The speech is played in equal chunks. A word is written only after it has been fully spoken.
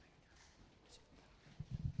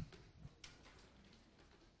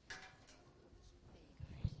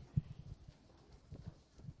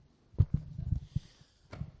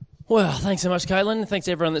Well, thanks so much, Caitlin. Thanks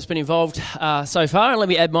to everyone that's been involved so far. And let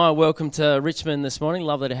me add my welcome to Richmond this morning.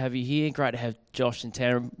 Lovely to have you here. Great to have Josh and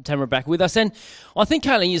Tamara back with us. And I think,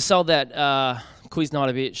 Caitlin, you sold that quiz night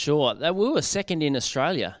a bit short. We were second in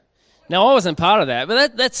Australia. Now, I wasn't part of that,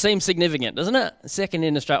 but that seems significant, doesn't it? Second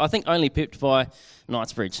in Australia. I think only pipped by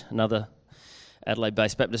Knightsbridge, another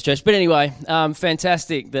Adelaide-based Baptist church. But anyway,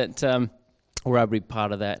 fantastic that we're able to be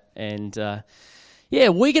part of that. And yeah,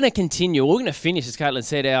 we're going to continue. We're going to finish, as Caitlin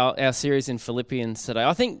said, our series in Philippians today.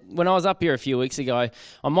 I think when I was up here a few weeks ago,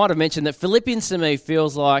 I might have mentioned that Philippians to me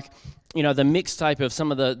feels like, you know, the mixtape of some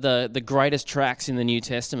of the greatest tracks in the New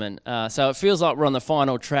Testament. So it feels like we're on the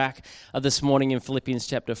final track of this morning in Philippians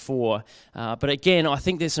chapter 4. But again, I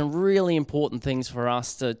think there's some really important things for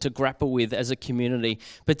us to grapple with as a community,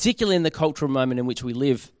 particularly in the cultural moment in which we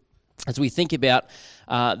live, as we think about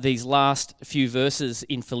these last few verses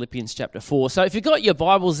in Philippians chapter 4. So if you've got your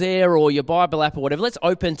Bibles there or your Bible app or whatever, let's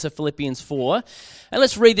open to Philippians 4 and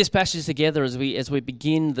let's read this passage together as we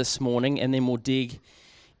begin this morning, and then we'll dig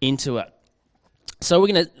into it. So we're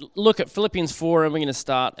going to look at Philippians 4 and we're going to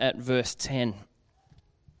start at verse 10.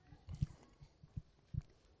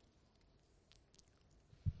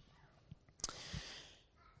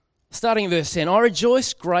 Starting in verse 10, I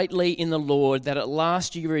rejoice greatly in the Lord that at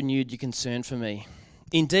last you renewed your concern for me.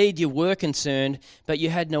 Indeed, you were concerned, but you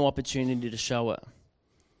had no opportunity to show it.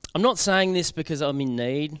 I'm not saying this because I'm in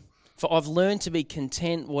need, for I've learned to be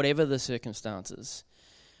content whatever the circumstances.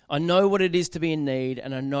 I know what it is to be in need,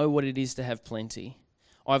 and I know what it is to have plenty.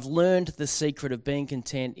 I've learned the secret of being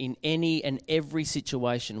content in any and every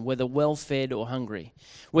situation, whether well-fed or hungry,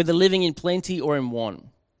 whether living in plenty or in want.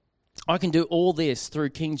 I can do all this through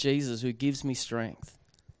King Jesus who gives me strength.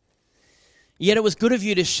 Yet it was good of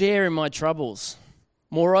you to share in my troubles.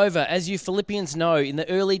 Moreover, as you Philippians know, in the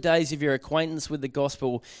early days of your acquaintance with the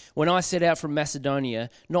gospel, when I set out from Macedonia,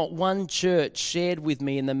 not one church shared with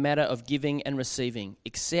me in the matter of giving and receiving,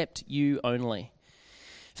 except you only.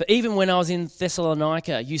 For even when I was in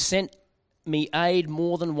Thessalonica, you sent me aid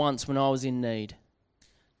more than once when I was in need.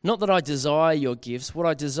 Not that I desire your gifts. What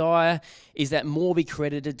I desire is that more be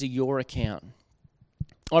credited to your account.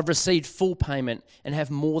 I've received full payment and have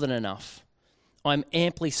more than enough. I'm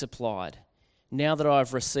amply supplied, now that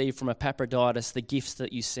I've received from Epaphroditus the gifts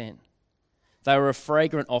that you sent. They were a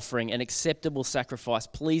fragrant offering, an acceptable sacrifice,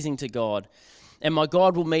 pleasing to God. And my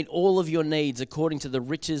God will meet all of your needs according to the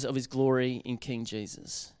riches of his glory in King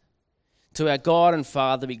Jesus. To our God and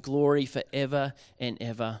Father be glory forever and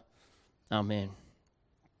ever. Amen.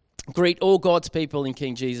 Greet all God's people in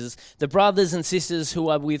King Jesus. The brothers and sisters who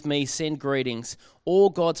are with me send greetings.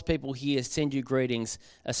 All God's people here send you greetings,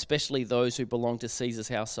 especially those who belong to Caesar's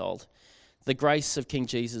household. The grace of King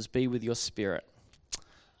Jesus be with your spirit.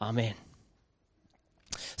 Amen.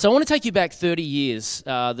 So I want to take you back 30 years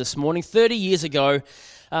this morning. 30 years ago,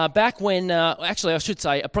 back when, actually I should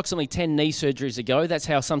say approximately 10 knee surgeries ago. That's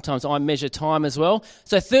how sometimes I measure time as well.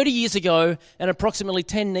 So 30 years ago and approximately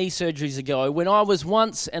 10 knee surgeries ago, when I was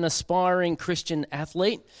once an aspiring Christian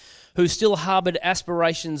athlete who still harboured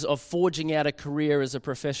aspirations of forging out a career as a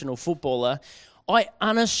professional footballer, I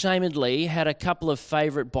unashamedly had a couple of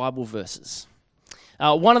favourite Bible verses.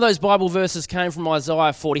 One of those Bible verses came from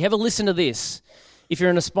Isaiah 40. Have a listen to this. If you're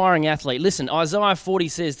an aspiring athlete, listen, Isaiah 40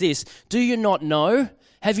 says this, "Do you not know?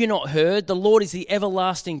 Have you not heard? The Lord is the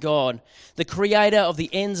everlasting God, the creator of the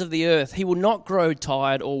ends of the earth. He will not grow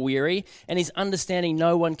tired or weary, and his understanding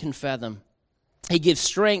no one can fathom. He gives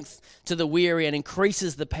strength to the weary and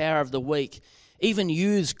increases the power of the weak. Even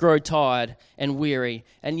youths grow tired and weary,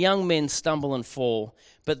 and young men stumble and fall.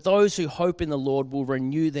 But those who hope in the Lord will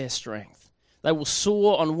renew their strength. They will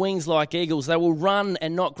soar on wings like eagles. They will run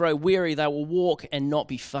and not grow weary. They will walk and not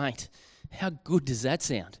be faint." How good does that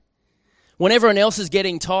sound? When everyone else is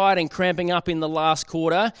getting tired and cramping up in the last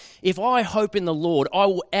quarter, if I hope in the Lord, I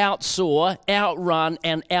will outsoar, outrun,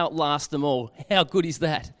 and outlast them all. How good is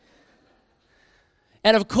that?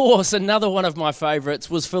 And of course, another one of my favourites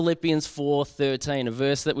was Philippians 4:13, a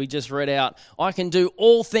verse that we just read out. I can do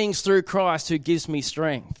all things through Christ who gives me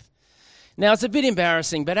strength. Now, it's a bit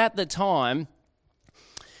embarrassing, but at the time,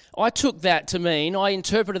 I interpreted that to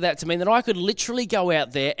mean that I could literally go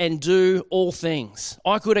out there and do all things.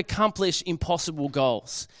 I could accomplish impossible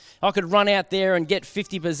goals. I could run out there and get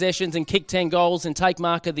 50 possessions and kick 10 goals and take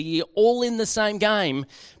mark of the year, all in the same game,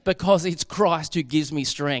 because it's Christ who gives me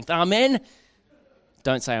strength. Amen?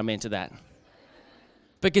 Don't say amen to that.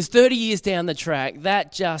 Because 30 years down the track,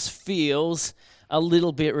 that just feels a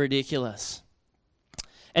little bit ridiculous.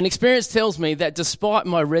 And experience tells me that despite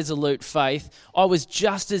my resolute faith, I was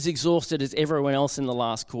just as exhausted as everyone else in the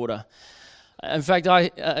last quarter. In fact,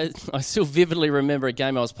 I still vividly remember a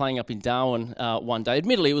game I was playing up in Darwin one day.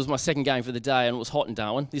 Admittedly, it was my second game for the day and it was hot in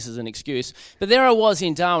Darwin. This is an excuse. But there I was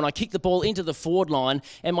in Darwin. I kicked the ball into the forward line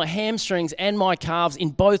and my hamstrings and my calves in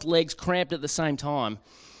both legs cramped at the same time.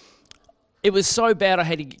 It was so bad I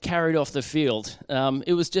had to get carried off the field.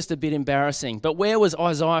 It was just a bit embarrassing. But where was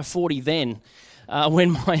Isaiah 40 then?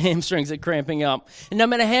 When my hamstrings are cramping up. And no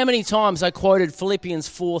matter how many times I quoted Philippians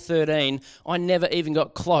 4:13, I never even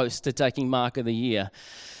got close to taking Mark of the Year.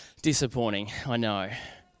 Disappointing, I know.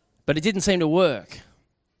 But it didn't seem to work.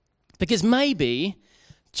 Because maybe,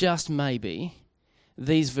 just maybe,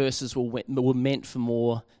 these verses were meant for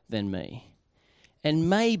more than me. And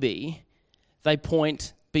maybe they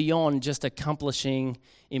point beyond just accomplishing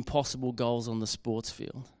impossible goals on the sports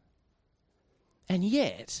field. And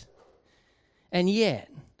yet,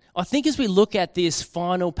 I think as we look at this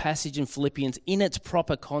final passage in Philippians in its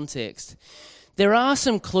proper context, there are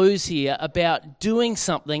some clues here about doing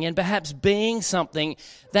something and perhaps being something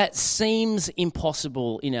that seems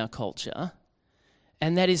impossible in our culture,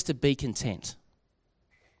 and that is to be content.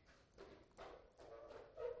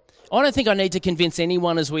 I don't think I need to convince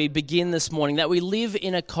anyone as we begin this morning that we live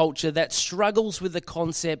in a culture that struggles with the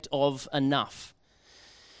concept of enough.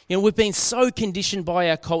 You know, we've been so conditioned by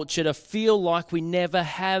our culture to feel like we never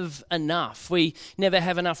have enough. We never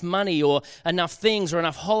have enough money or enough things or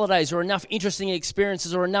enough holidays or enough interesting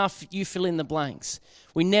experiences or enough, you fill in the blanks.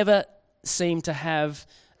 We never seem to have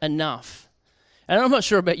enough. And I'm not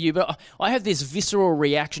sure about you, but I have this visceral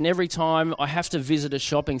reaction every time I have to visit a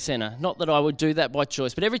shopping centre. Not that I would do that by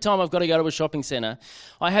choice, but every time I've got to go to a shopping centre,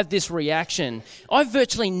 I have this reaction. I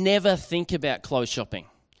virtually never think about clothes shopping.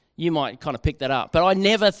 You might kind of pick that up. But I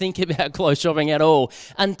never think about clothes shopping at all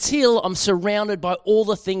until I'm surrounded by all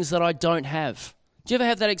the things that I don't have. Do you ever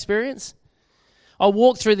have that experience? I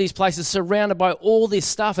walk through these places surrounded by all this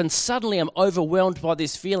stuff and suddenly I'm overwhelmed by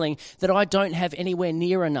this feeling that I don't have anywhere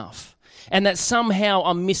near enough. And that somehow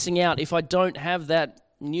I'm missing out if I don't have that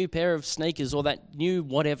new pair of sneakers or that new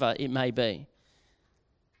whatever it may be.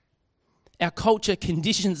 Our culture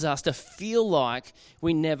conditions us to feel like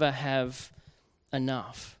we never have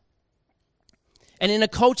enough. And in a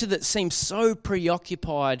culture that seems so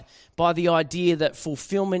preoccupied by the idea that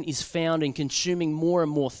fulfillment is found in consuming more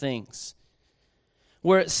and more things,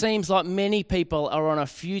 where it seems like many people are on a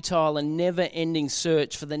futile and never-ending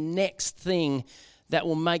search for the next thing that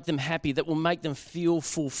will make them happy, that will make them feel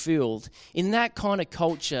fulfilled. In that kind of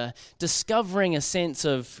culture, discovering a sense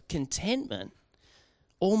of contentment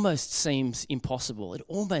almost seems impossible. It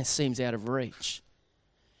almost seems out of reach.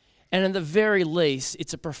 And at the very least,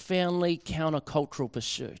 it's a profoundly countercultural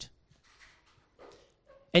pursuit.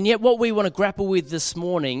 And yet what we want to grapple with this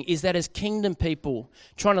morning is that as kingdom people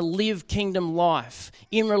trying to live kingdom life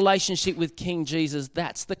in relationship with King Jesus,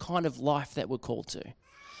 that's the kind of life that we're called to.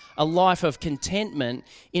 A life of contentment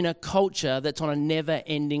in a culture that's on a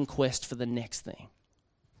never-ending quest for the next thing.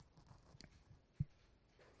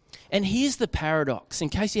 And here's the paradox, in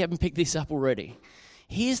case you haven't picked this up already.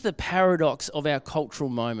 Here's the paradox of our cultural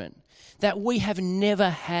moment, that we have never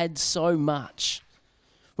had so much.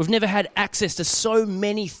 We've never had access to so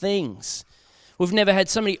many things. We've never had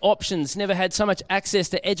so many options, never had so much access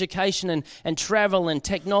to education and travel and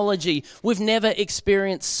technology. We've never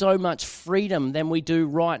experienced so much freedom than we do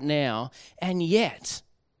right now. And yet,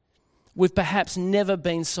 we've perhaps never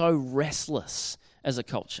been so restless as a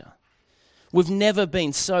culture. We've never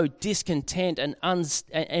been so discontent and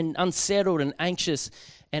unsettled and anxious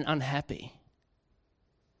and unhappy.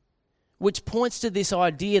 Which points to this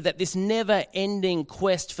idea that this never-ending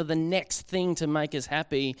quest for the next thing to make us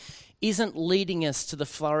happy isn't leading us to the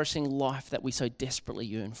flourishing life that we so desperately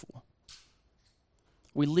yearn for.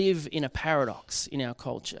 We live in a paradox in our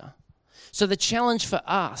culture. So the challenge for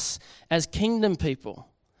us as kingdom people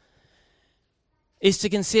is to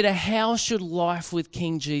consider, how should life with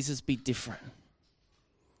King Jesus be different?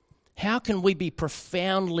 How can we be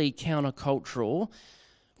profoundly countercultural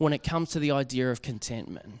when it comes to the idea of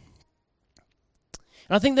contentment?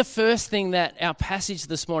 And I think the first thing that our passage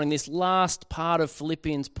this morning, this last part of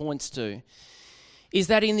Philippians points to, is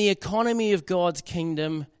that in the economy of God's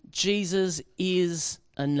kingdom, Jesus is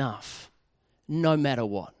enough, no matter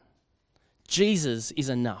what. Jesus is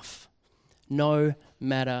enough, no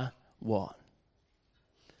matter what.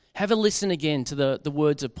 Have a listen again to the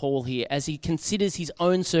words of Paul here as he considers his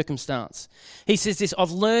own circumstance. He says this: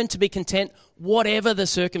 I've learned to be content whatever the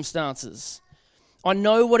circumstances. I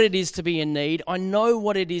know what it is to be in need. I know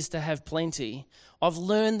what it is to have plenty. I've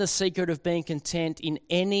learned the secret of being content in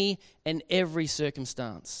any and every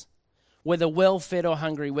circumstance. whether well-fed or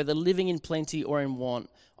hungry, whether living in plenty or in want.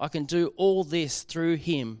 I can do all this through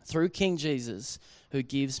him, through King Jesus, who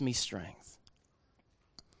gives me strength.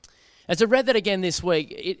 As I read that again this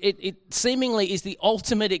week, it seemingly is the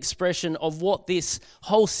ultimate expression of what this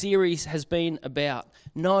whole series has been about.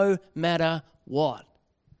 No matter what.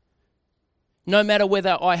 No matter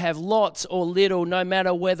whether I have lots or little, no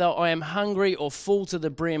matter whether I am hungry or full to the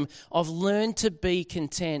brim, I've learned to be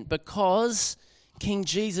content because King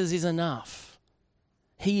Jesus is enough.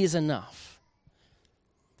 He is enough.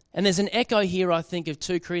 And there's an echo here, I think, of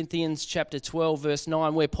 2 Corinthians chapter 12, verse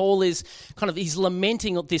 9, where Paul is he's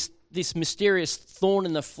lamenting this mysterious thorn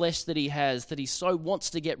in the flesh that he has, that he so wants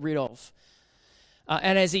to get rid of.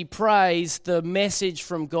 And as he prays, the message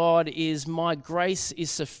from God is, my grace is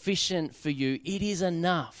sufficient for you. It is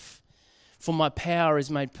enough, for my power is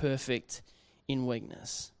made perfect in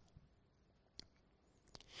weakness.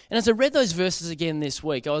 And as I read those verses again this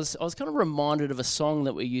week, I was kind of reminded of a song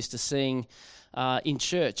that we used to sing in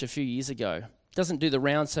church a few years ago. It doesn't do the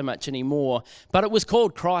round so much anymore, but it was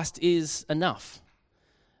called Christ is Enough.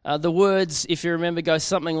 The words, if you remember, go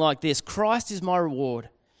something like this: Christ is my reward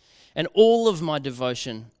and all of my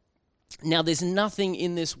devotion. Now there's nothing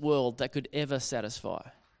in this world that could ever satisfy.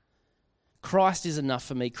 Christ is enough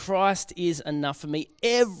for me. Christ is enough for me.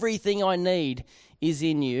 Everything I need is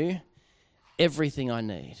in you. Everything I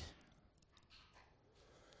need.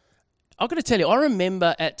 I've got to tell you, I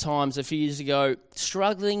remember at times a few years ago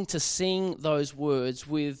struggling to sing those words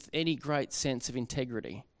with any great sense of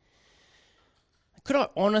integrity. Could I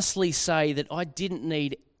honestly say that I didn't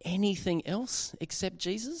need anything else except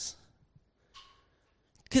Jesus?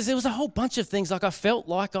 Because there was a whole bunch of things I felt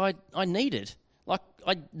like I needed. Like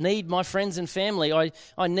I need my friends and family.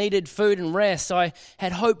 I needed food and rest. I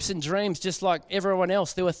had hopes and dreams just like everyone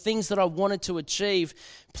else. There were things that I wanted to achieve,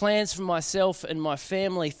 plans for myself and my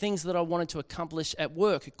family, things that I wanted to accomplish at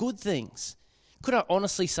work, good things. Could I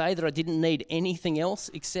honestly say that I didn't need anything else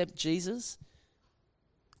except Jesus?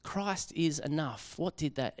 Christ is enough. What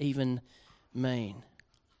did that even mean?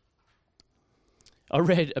 I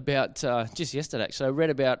read about, just yesterday actually, I read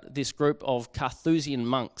about this group of Carthusian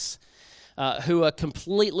monks who are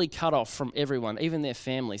completely cut off from everyone, even their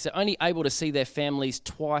families. They're only able to see their families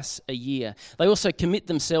twice a year. They also commit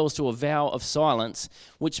themselves to a vow of silence,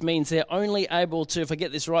 which means they're only able to, if I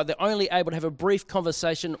get this right, they're only able to have a brief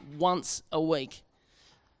conversation once a week.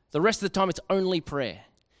 The rest of the time it's only prayer.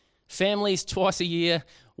 Families twice a year,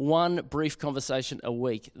 one brief conversation a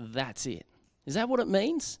week. That's it. Is that what it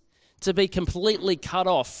means? To be completely cut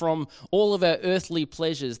off from all of our earthly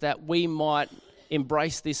pleasures, that we might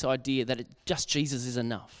embrace this idea that just Jesus is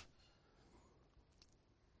enough.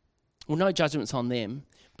 Well, no judgments on them,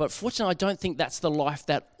 but fortunately I don't think that's the life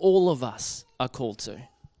that all of us are called to.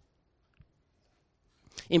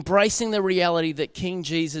 Embracing the reality that King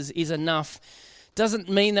Jesus is enough doesn't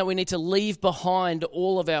mean that we need to leave behind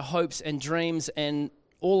all of our hopes and dreams and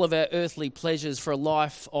all of our earthly pleasures for a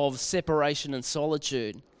life of separation and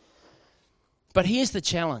solitude. But here's the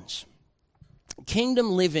challenge.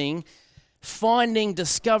 Kingdom living,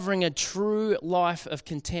 discovering a true life of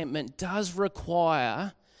contentment does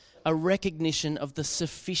require a recognition of the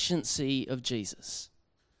sufficiency of Jesus.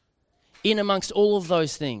 In amongst all of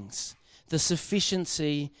those things, the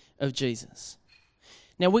sufficiency of Jesus.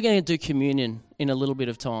 Now we're going to do communion in a little bit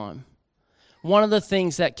of time. One of the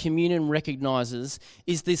things that communion recognizes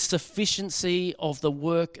is the sufficiency of the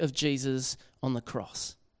work of Jesus on the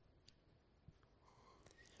cross.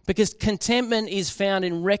 Because contentment is found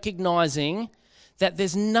in recognizing that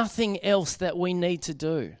there's nothing else that we need to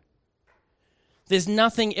do. There's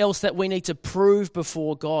nothing else that we need to prove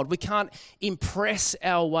before God. We can't impress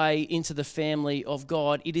our way into the family of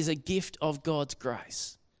God. It is a gift of God's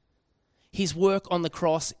grace. His work on the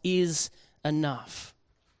cross is enough.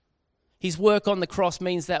 His work on the cross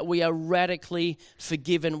means that we are radically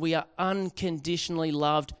forgiven. We are unconditionally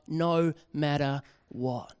loved no matter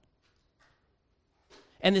what.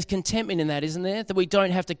 And there's contentment in that, isn't there? That we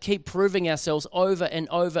don't have to keep proving ourselves over and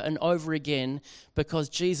over and over again because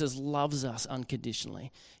Jesus loves us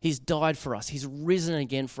unconditionally. He's died for us. He's risen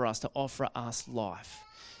again for us to offer us life.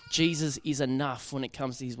 Jesus is enough when it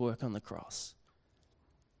comes to his work on the cross.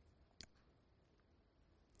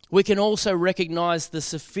 We can also recognize the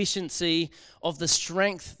sufficiency of the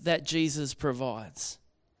strength that Jesus provides.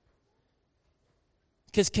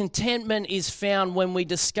 Because contentment is found when we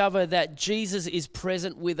discover that Jesus is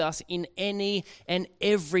present with us in any and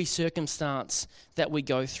every circumstance that we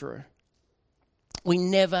go through. We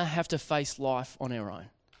never have to face life on our own.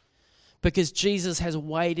 Because Jesus has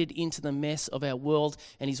waded into the mess of our world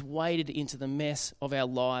and he's waded into the mess of our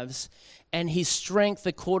lives. And his strength,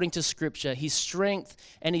 according to Scripture, his strength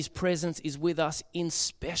and his presence is with us in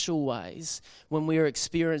special ways when we are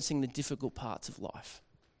experiencing the difficult parts of life.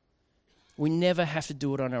 We never have to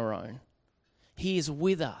do it on our own. He is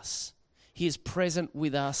with us. He is present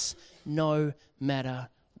with us no matter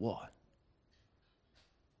what.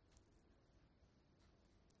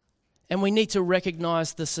 And we need to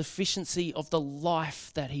recognize the sufficiency of the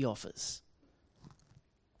life that he offers.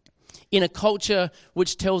 In a culture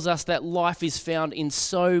which tells us that life is found in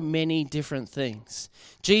so many different things,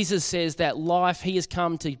 Jesus says that life, he has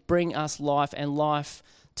come to bring us life and life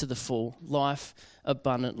to the full, life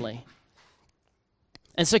abundantly.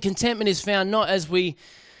 And so contentment is found not as we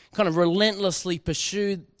kind of relentlessly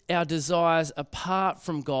pursue our desires apart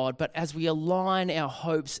from God, but as we align our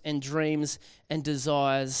hopes and dreams and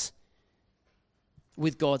desires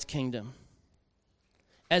with God's kingdom.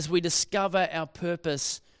 As we discover our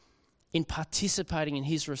purpose in participating in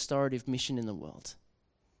his restorative mission in the world.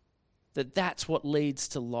 That's what leads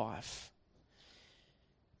to life.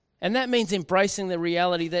 And that means embracing the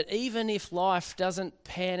reality that even if life doesn't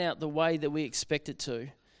pan out the way that we expect it to,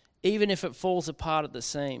 even if it falls apart at the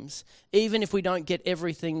seams, even if we don't get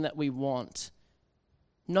everything that we want,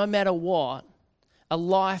 no matter what, a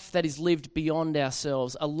life that is lived beyond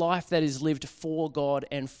ourselves, a life that is lived for God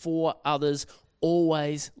and for others,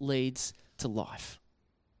 always leads to life.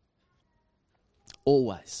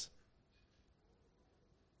 Always.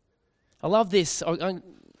 I love this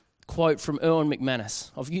quote from Erwin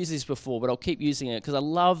McManus. I've used this before, but I'll keep using it because I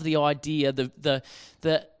love the idea, the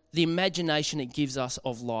imagination it gives us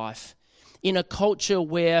of life. In a culture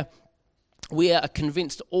where we are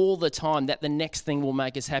convinced all the time that the next thing will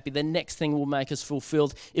make us happy, the next thing will make us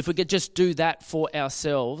fulfilled. If we could just do that for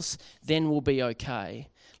ourselves, then we'll be okay.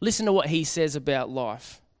 Listen to what he says about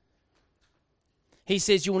life. He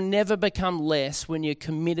says, you'll never become less when you're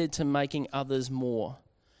committed to making others more.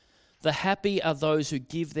 The happy are those who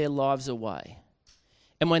give their lives away.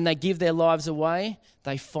 And when they give their lives away,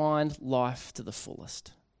 they find life to the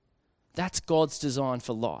fullest. That's God's design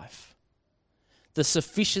for life. The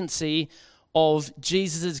sufficiency of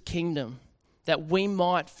Jesus' kingdom, that we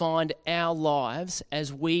might find our lives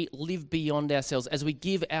as we live beyond ourselves, as we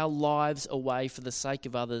give our lives away for the sake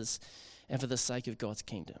of others and for the sake of God's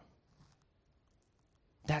kingdom.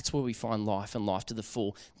 That's where we find life and life to the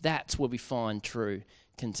full. That's where we find true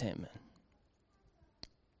contentment.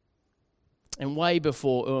 And way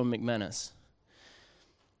before Erwin McManus,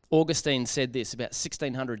 Augustine said this about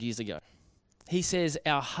 1600 years ago. He says,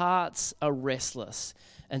 our hearts are restless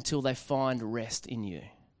until they find rest in you.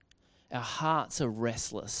 Our hearts are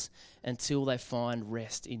restless until they find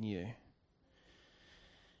rest in you.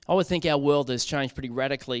 I would think our world has changed pretty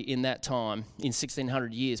radically in that time, in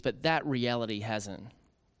 1600 years, but that reality hasn't.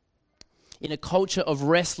 In a culture of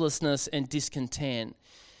restlessness and discontent,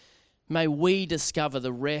 may we discover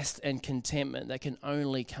the rest and contentment that can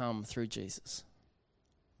only come through Jesus.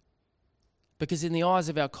 Because in the eyes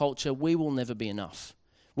of our culture, we will never be enough.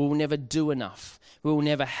 We will never do enough. We will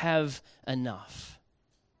never have enough.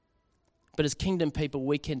 But as kingdom people,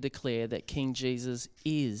 we can declare that King Jesus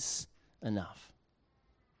is enough.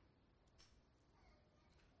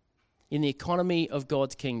 In the economy of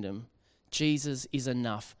God's kingdom, Jesus is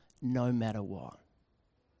enough no matter what.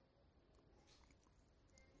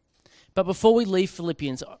 But before we leave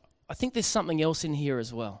Philippians, I think there's something else in here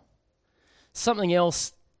as well. Something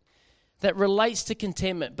else that relates to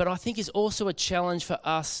contentment, but I think is also a challenge for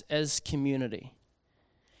us as community.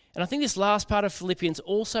 And I think this last part of Philippians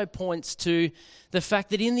also points to the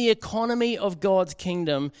fact that in the economy of God's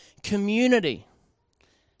kingdom, community,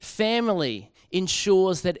 family,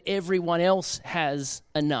 ensures that everyone else has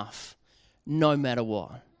enough, no matter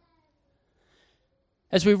what.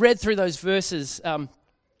 As we read through those verses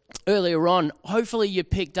earlier on, hopefully you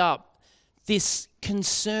picked up this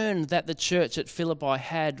concern that the church at Philippi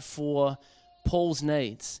had for Paul's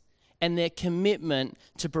needs and their commitment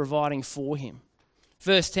to providing for him.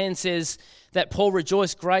 Verse 10 says that Paul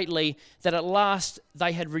rejoiced greatly that at last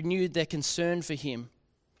they had renewed their concern for him.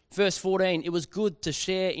 Verse 14, it was good to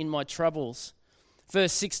share in my troubles.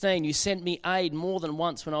 Verse 16, you sent me aid more than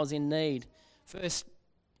once when I was in need. Verse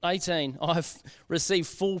 18, I've received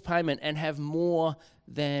full payment and have more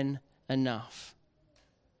than enough.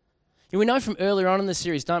 And we know from earlier on in the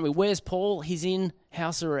series, don't we? Where's Paul? He's in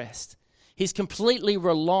house arrest. He's completely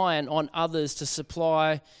reliant on others to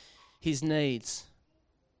supply his needs.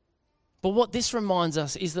 But what this reminds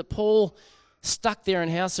us is that Paul, stuck there in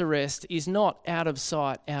house arrest, is not out of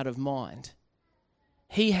sight, out of mind.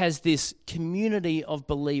 he has this community of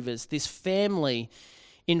believers, this family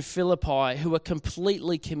in Philippi who are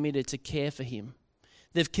completely committed to care for him.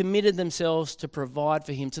 They've committed themselves to provide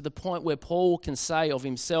for him to the point where Paul can say of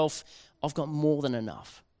himself, I've got more than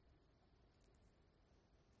enough.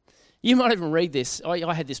 You might even read this.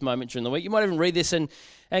 I had this moment during the week. You might even read this and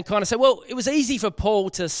kind of say, well, it was easy for Paul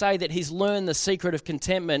to say that he's learned the secret of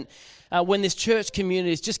contentment when this church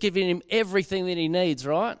community is just giving him everything that he needs,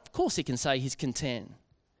 right? Of course he can say he's content.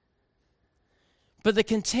 But the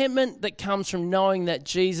contentment that comes from knowing that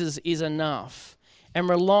Jesus is enough and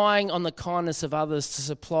relying on the kindness of others to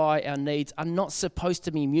supply our needs are not supposed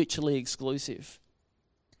to be mutually exclusive.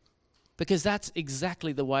 Because that's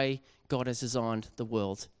exactly the way God has designed the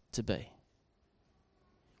world to be.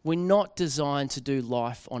 We're not designed to do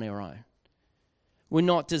life on our own. We're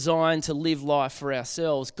not designed to live life for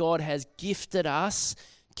ourselves. God has gifted us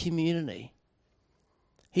community.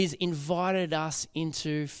 He's invited us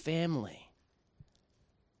into family.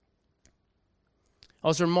 I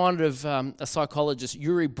was reminded of a psychologist,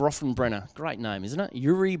 Urie Bronfenbrenner. Great name, isn't it?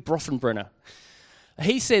 Urie Bronfenbrenner.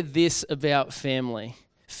 He said this about family.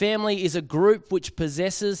 Family is a group which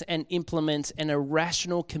possesses and implements an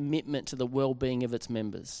irrational commitment to the well-being of its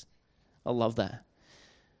members. I love that.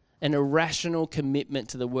 An irrational commitment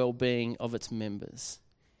to the well-being of its members.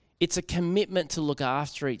 It's a commitment to look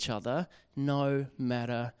after each other no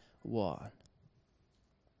matter what.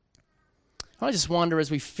 I just wonder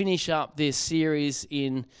as we finish up this series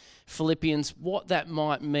in Philippians what that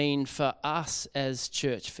might mean for us as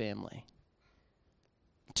church family.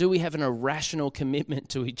 Do we have an irrational commitment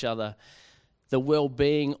to each other, the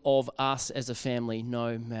well-being of us as a family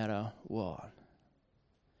no matter what?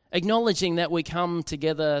 Acknowledging that we come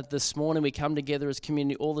together this morning, we come together as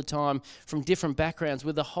community all the time from different backgrounds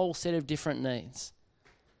with a whole set of different needs.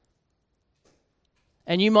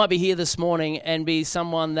 And you might be here this morning and be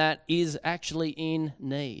someone that is actually in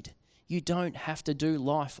need. You don't have to do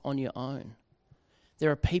life on your own. There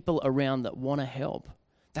are people around that want to help.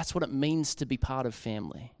 That's what it means to be part of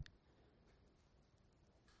family.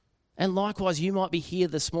 And likewise, you might be here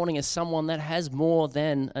this morning as someone that has more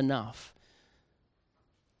than enough.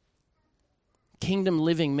 Kingdom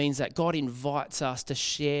living means that God invites us to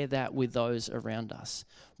share that with those around us.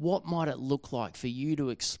 What might it look like for you to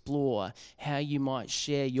explore how you might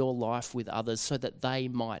share your life with others so that they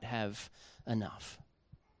might have enough?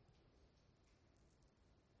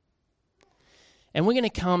 And we're going to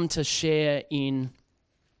come to share in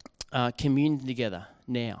communion together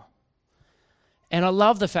now. And I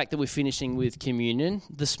love the fact that we're finishing with communion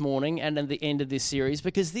this morning and at the end of this series,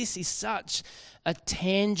 because this is such a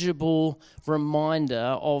tangible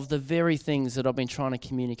reminder of the very things that I've been trying to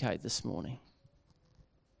communicate this morning.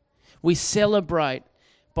 We celebrate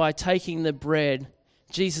by taking the bread,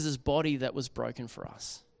 Jesus' body that was broken for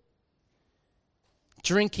us.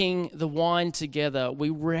 Drinking the wine together, we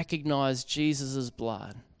recognize Jesus'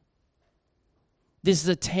 blood. This is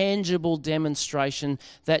a tangible demonstration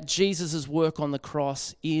that Jesus' work on the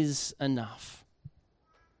cross is enough.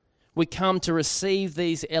 We come to receive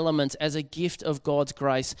these elements as a gift of God's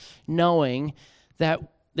grace, knowing that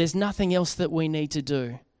there's nothing else that we need to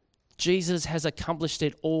do. Jesus has accomplished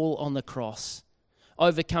it all on the cross,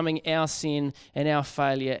 overcoming our sin and our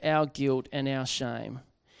failure, our guilt and our shame,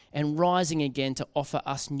 and rising again to offer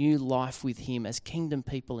us new life with him as kingdom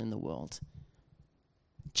people in the world.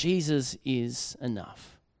 Jesus is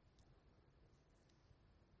enough.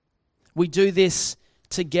 We do this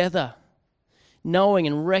together, knowing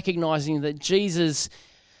and recognizing that Jesus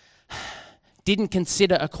didn't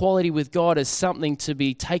consider equality with God as something to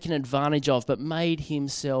be taken advantage of, but made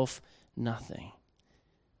himself nothing.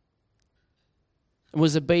 And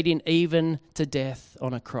was obedient even to death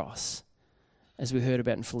on a cross, as we heard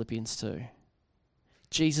about in Philippians 2.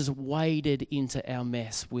 Jesus waded into our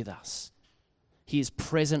mess with us. He is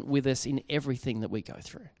present with us in everything that we go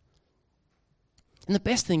through. And the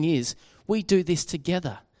best thing is, we do this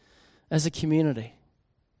together as a community.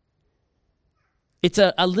 It's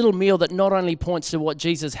a little meal that not only points to what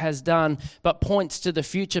Jesus has done, but points to the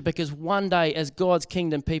future, because one day as God's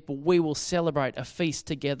kingdom people, we will celebrate a feast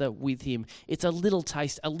together with him. It's a little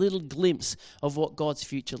taste, a little glimpse of what God's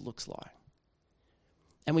future looks like.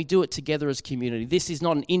 And we do it together as community. This is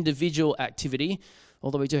not an individual activity,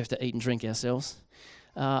 although we do have to eat and drink ourselves.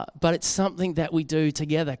 But it's something that we do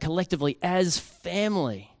together, collectively, as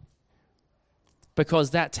family.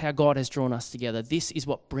 Because that's how God has drawn us together. This is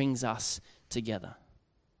what brings us together.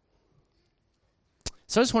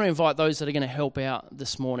 So I just want to invite those that are going to help out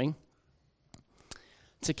this morning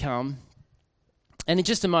to come. And in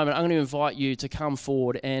just a moment, I'm going to invite you to come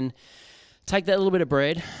forward and take that little bit of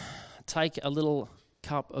bread, take a little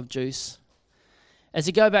cup of juice, as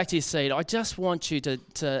you go back to your seat, I just want you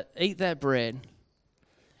to eat that bread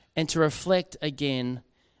and to reflect again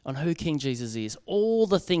on who King Jesus is, all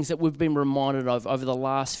the things that we've been reminded of over the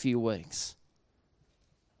last few weeks.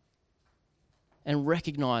 And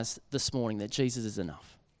recognize this morning that Jesus is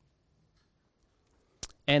enough.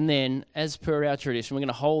 And then, as per our tradition, we're going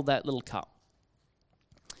to hold that little cup.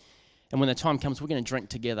 And when the time comes, we're going to drink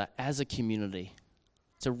together as a community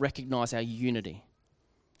to recognize our unity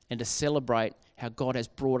and to celebrate how God has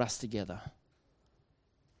brought us together.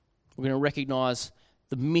 We're going to recognize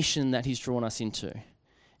the mission that He's drawn us into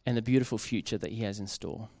and the beautiful future that He has in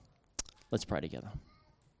store. Let's pray together.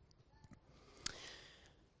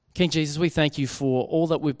 King Jesus, we thank You for all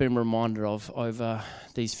that we've been reminded of over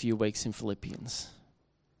these few weeks in Philippians.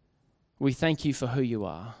 We thank You for who You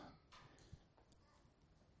are.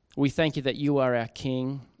 We thank You that You are our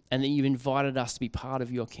King and that You've invited us to be part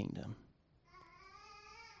of Your kingdom.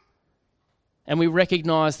 And we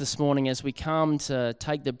recognize this morning as we come to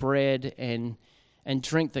take the bread and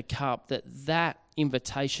drink the cup that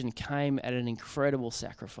invitation came at an incredible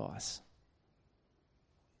sacrifice.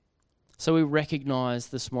 So we recognize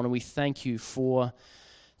this morning, we thank You for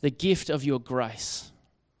the gift of Your grace,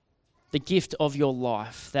 the gift of Your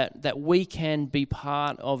life, that we can be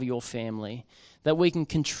part of Your family, that we can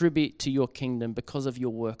contribute to Your kingdom because of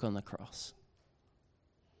Your work on the cross.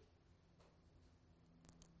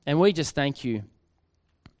 And we just thank You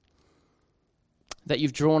that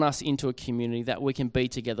You've drawn us into a community that we can be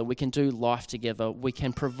together, we can do life together, we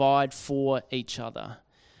can provide for each other,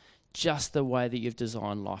 just the way that You've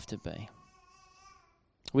designed life to be.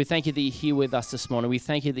 We thank You that You're here with us this morning. We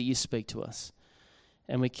thank You that You speak to us.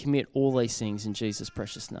 And we commit all these things in Jesus'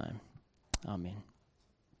 precious name. Amen.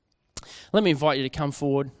 Let me invite you to come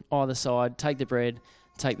forward, either side, take the bread,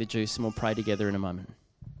 take the juice, and we'll pray together in a moment.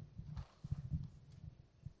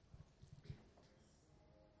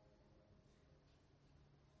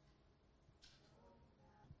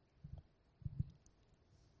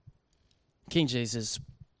 King Jesus,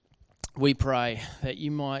 we pray that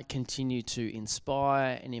You might continue to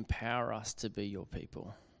inspire and empower us to be Your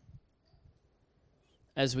people.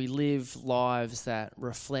 As we live lives that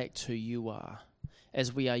reflect who You are,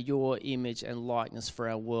 as we are Your image and likeness for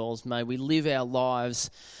our world, may we live our lives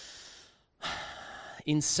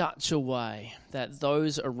in such a way that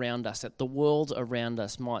those around us, that the world around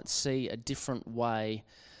us might see a different way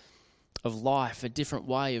of life, a different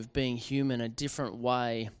way of being human, a different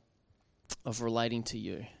way of relating to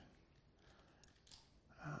You.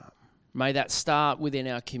 May that start within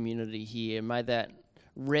our community here. May that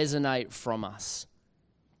resonate from us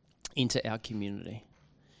into our community,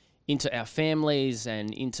 into our families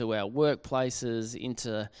and into our workplaces,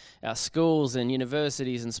 into our schools and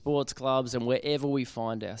universities and sports clubs and wherever we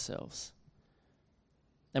find ourselves.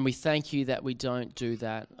 And we thank You that we don't do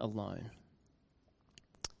that alone,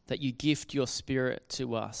 that You gift Your Spirit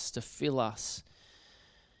to us, to fill us,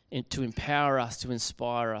 and to empower us, to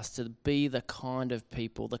inspire us, to be the kind of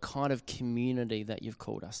people, the kind of community that You've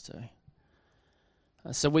called us to.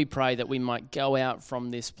 So we pray that we might go out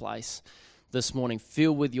from this place this morning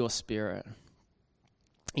filled with Your Spirit,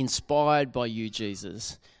 inspired by You,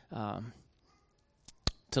 Jesus,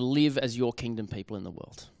 to live as Your kingdom people in the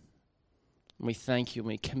world. And we thank You and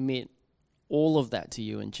we commit all of that to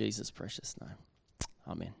You in Jesus' precious name.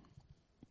 Amen.